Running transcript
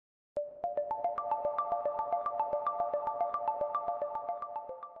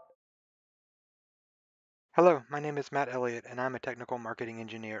Hello, my name is Matt Elliot, and I'm a technical marketing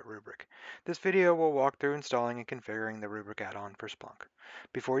engineer at Rubrik. This video will walk through installing and configuring the Rubrik add-on for Splunk.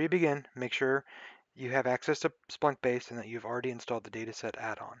 Before you begin, make sure you have access to Splunk Base and that you've already installed the Dataset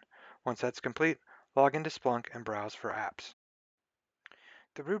add-on. Once that's complete, log into Splunk and browse for apps.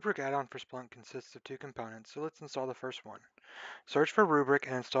 The Rubrik add-on for Splunk consists of two components, so let's install the first one. Search for Rubrik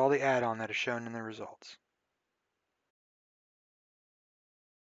and install the add-on that is shown in the results.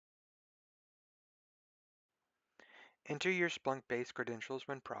 Enter your Splunk Base credentials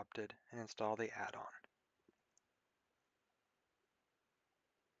when prompted and install the add-on.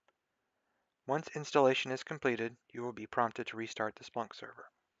 Once installation is completed, you will be prompted to restart the Splunk server.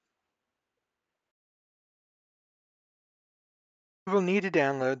 You will need to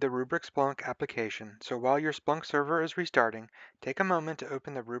download the Rubrik Splunk application, so while your Splunk server is restarting, take a moment to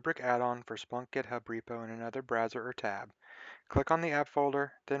open the Rubrik add-on for Splunk GitHub repo in another browser or tab. Click on the app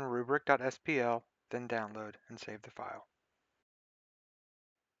folder, then rubrik.spl, then download and save the file.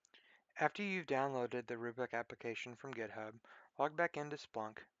 After you've downloaded the Rubrik application from GitHub, log back into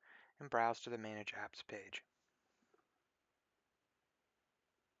Splunk and browse to the Manage Apps page.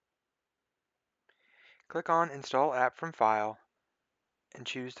 Click on Install App from File and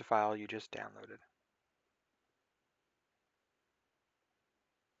choose the file you just downloaded.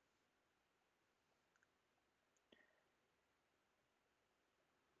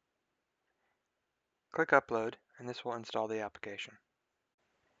 Click Upload, and this will install the application.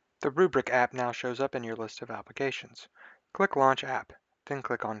 The Rubrik app now shows up in your list of applications. Click Launch App, then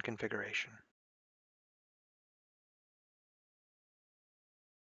click on Configuration.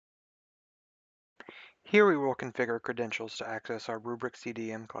 Here we will configure credentials to access our Rubrik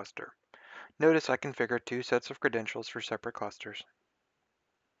CDM cluster. Notice I configured two sets of credentials for separate clusters.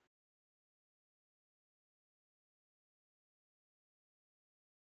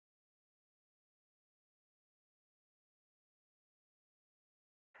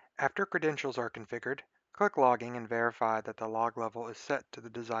 After credentials are configured, click Logging and verify that the log level is set to the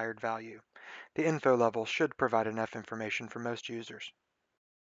desired value. The info level should provide enough information for most users.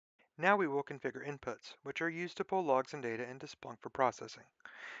 Now we will configure inputs, which are used to pull logs and data into Splunk for processing.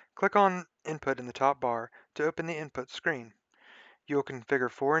 Click on Input in the top bar to open the input screen. You will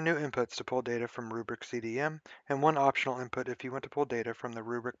configure 4 new inputs to pull data from Rubrik CDM and 1 optional input if you want to pull data from the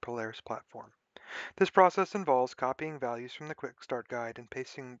Rubrik Polaris platform. This process involves copying values from the Quick Start Guide and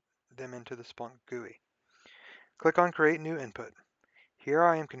pasting them into the Splunk GUI. Click on Create New Input. Here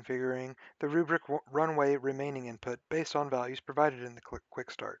I am configuring the Rubrik Runway remaining input based on values provided in the Quick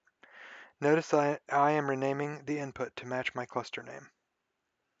Start. Notice that I am renaming the input to match my cluster name.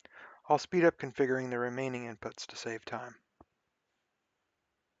 I'll speed up configuring the remaining inputs to save time.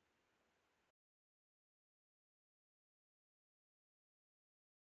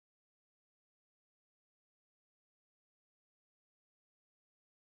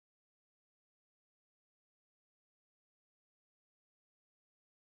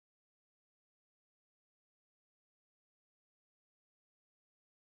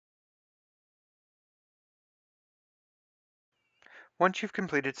 Once you've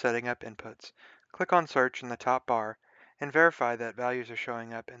completed setting up inputs, click on Search in the top bar and verify that values are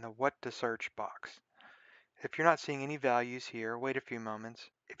showing up in the What to Search box. If you're not seeing any values here, wait a few moments.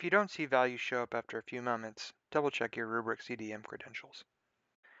 If you don't see values show up after a few moments, double check your Rubrik CDM credentials.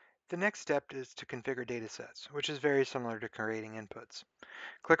 The next step is to configure datasets, which is very similar to creating inputs.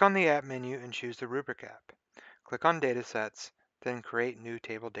 Click on the App menu and choose the Rubrik app. Click on Datasets, then Create New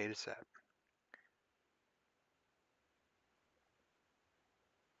Table Dataset.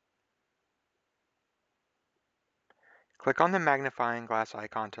 Click on the magnifying glass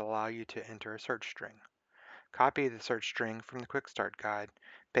icon to allow you to enter a search string. Copy the search string from the Quick Start Guide,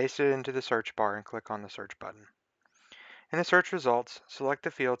 paste it into the search bar and click on the search button. In the search results, select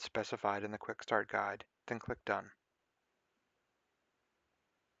the field specified in the Quick Start Guide, then click Done.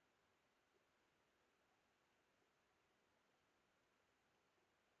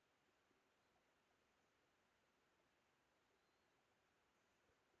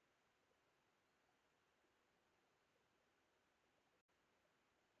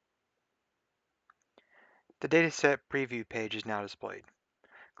 The dataset preview page is now displayed.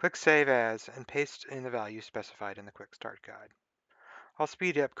 Click Save As and paste in the value specified in the Quick Start Guide. I'll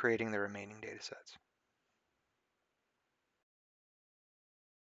speed up creating the remaining datasets.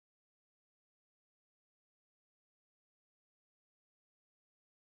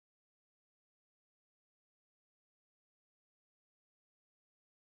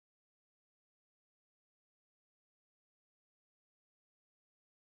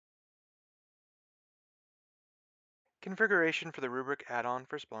 Configuration for the Rubrik add-on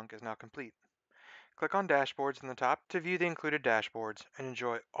for Splunk is now complete. Click on Dashboards in the top to view the included dashboards and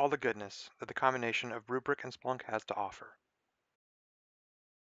enjoy all the goodness that the combination of Rubrik and Splunk has to offer.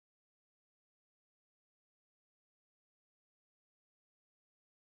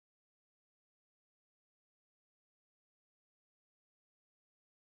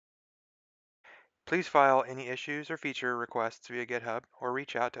 Please file any issues or feature requests via GitHub or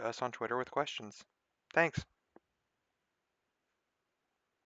reach out to us on Twitter with questions. Thanks.